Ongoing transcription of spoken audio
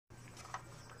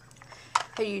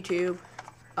Hey YouTube,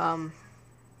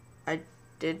 I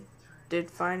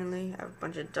did finally have a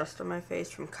bunch of dust on my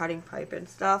face from cutting pipe and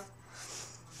stuff,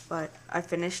 but I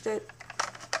finished it.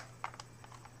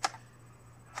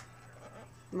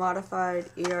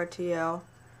 Modified ERTL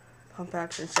pump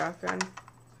action shotgun.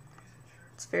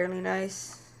 It's fairly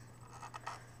nice.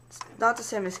 It's not the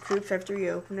same as Coops. I have to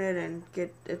reopen it and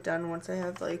get it done once I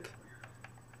have like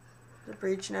the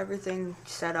breech and everything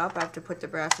set up. I have to put the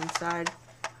brass inside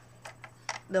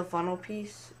the funnel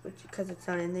piece, which because it's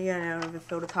not in there yet, I don't have it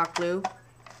filled with hot glue.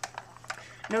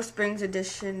 No springs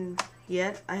addition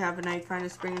yet. I have a knife find a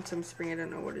spring and some spring, I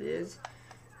don't know what it is,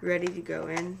 ready to go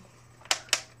in.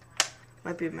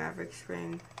 Might be a Maverick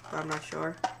spring, but I'm not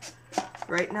sure.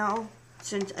 Right now,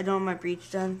 since I don't have my breech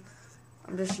done,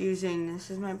 I'm just using, this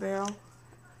is my barrel,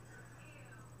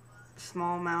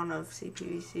 small amount of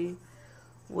CPVC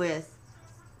with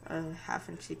a 1/2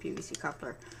 inch CPVC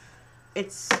coupler.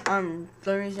 It's, the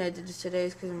reason I did this today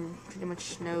is because I'm pretty much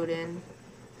snowed in.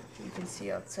 You can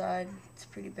see outside, it's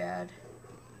pretty bad.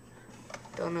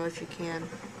 Don't know if you can.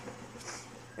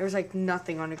 There was like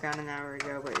nothing on the ground an hour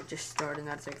ago, but it just started,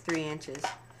 now it's like 3 inches.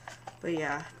 But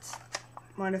yeah, it's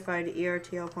modified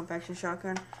ERTL pump action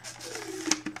shotgun.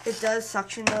 It does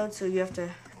suction load, so you have to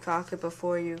cock it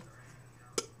before you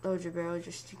load your barrel,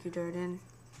 just stick your dart in.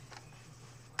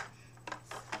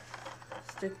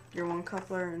 Stick your one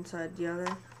coupler inside the other.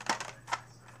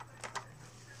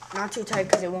 Not too tight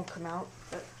because it won't come out,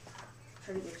 but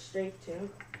try to get straight too.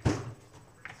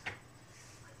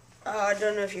 I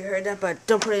don't know if you heard that, but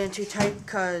don't put it in too tight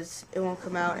because it won't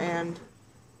come out, and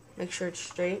make sure it's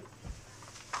straight.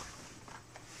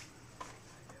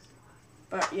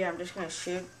 But yeah, I'm just going to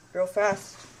shoot real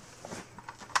fast.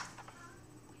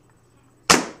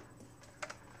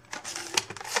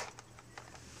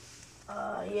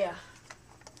 Yeah.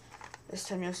 This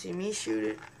time you'll see me shoot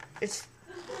it. It's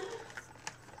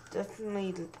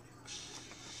definitely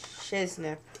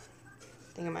shiznip.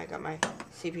 I think I might got my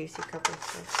CPVC coupler.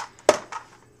 So.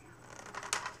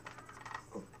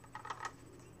 Oh.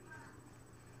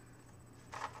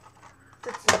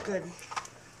 That's not good.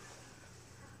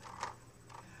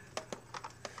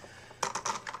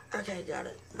 Okay, got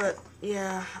it. But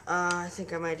yeah, I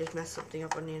think I might just mess something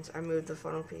up on the inside. I moved the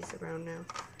funnel piece around now.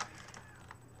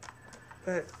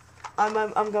 But I'm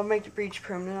gonna make the breech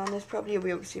permanent on this. Probably you'll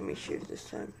be able to see me shoot this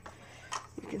time.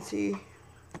 You can see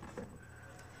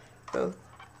both.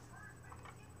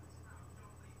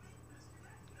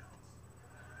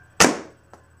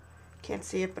 Can't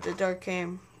see it, but the dart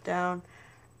came down,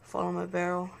 followed my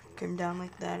barrel, came down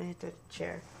like that, and hit the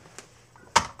chair.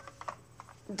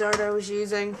 Dart I was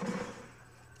using,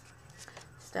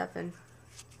 Stephan,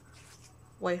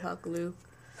 white hot glue,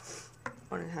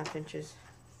 1.5 inches.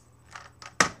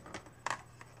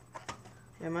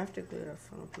 Yeah, I might have to glue that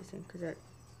funnel piece in because that's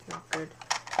not good.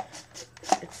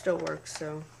 It still works,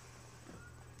 so.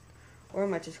 Or I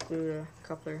might just glue the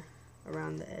coupler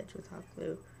around the edge with hot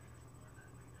glue.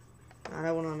 Nah,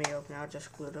 that won't let me open it. I'll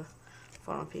just glue the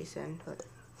funnel piece in. But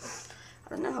I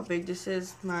don't know how big this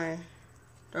is. My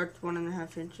dart's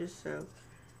 1.5 inches, so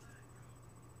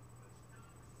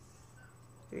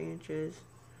 3 inches,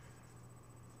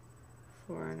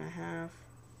 4.5.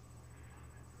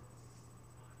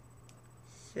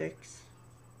 6,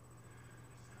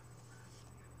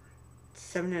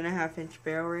 7.5 inch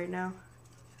barrel right now.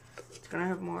 It's gonna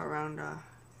have more around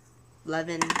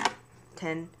 11,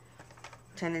 10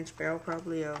 inch barrel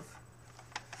probably of.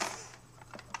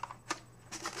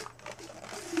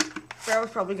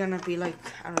 Barrel's probably gonna be like,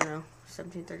 I don't know,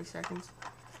 17-30 seconds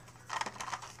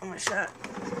on my shot.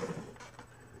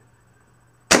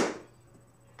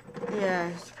 Yeah,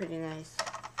 it's pretty nice.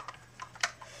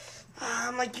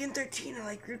 I'm like June 13, I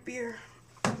like root beer.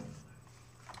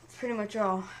 That's pretty much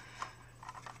all.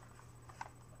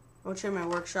 I'll try my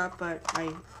workshop, but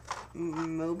my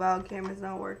mobile camera's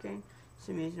not working,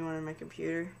 so I'm using one on my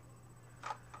computer.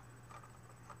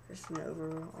 Just an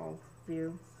overall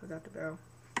view without the barrel.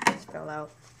 Just fell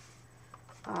out.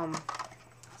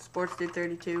 Sports did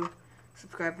 32.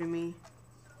 Subscribe to me.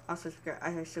 I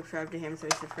subscribed to him, so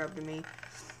he subscribed to me.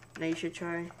 Now you should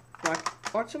try.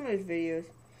 Watch some of his videos.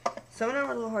 Some of them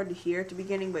are a little hard to hear at the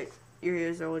beginning, but your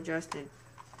ears will adjust and it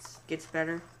gets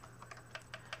better.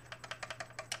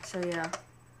 So yeah,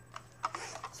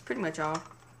 that's pretty much all.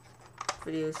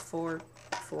 Videos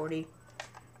 440.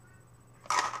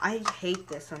 I hate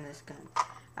this on this gun.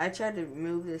 I tried to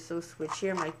move this little switch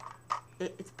here. I'm like,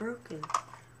 it's broken.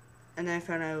 And then I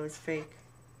found out it was fake.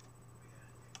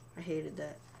 I hated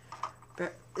that.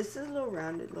 But this is a little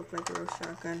rounded, look like a real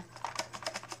shotgun.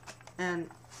 And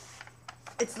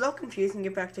it's a little confusing to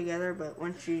get back together, but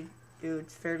once you do.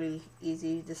 It's fairly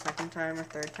easy the second time or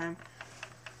third time.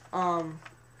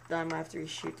 Then I might have to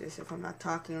reshoot this if I'm not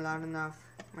talking loud enough.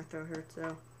 My throat hurts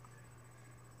though.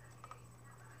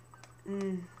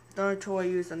 The only tool I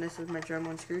used on this was my Dremel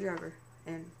and screwdriver.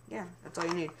 And yeah, that's all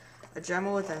you need. A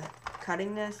Dremel with a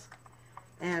cutting disc,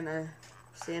 and a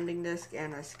sanding disc,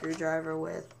 and a screwdriver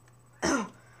with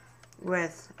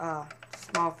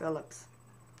small Phillips.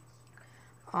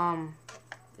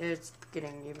 It's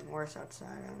getting even worse outside.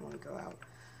 I don't want to go out.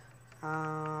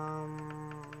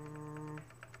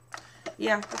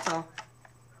 Yeah, that's all.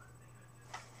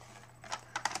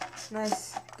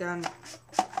 Nice gun.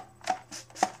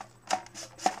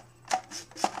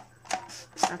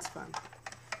 That's fun.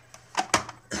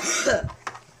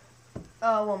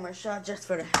 Oh, one more shot just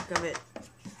for the heck of it.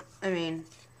 I mean,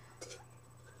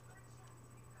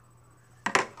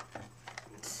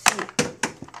 let's see.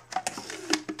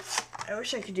 I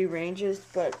wish I could do ranges,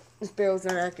 but this barrel's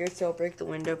not accurate, so I'll break the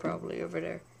window probably over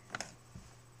there.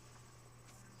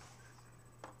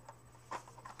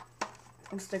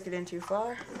 Don't stick it in too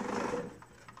far.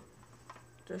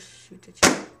 Just shoot it.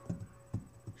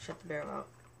 Shut the barrel out.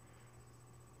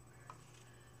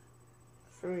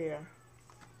 So yeah.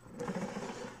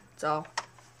 That's all.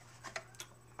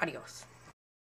 Adios.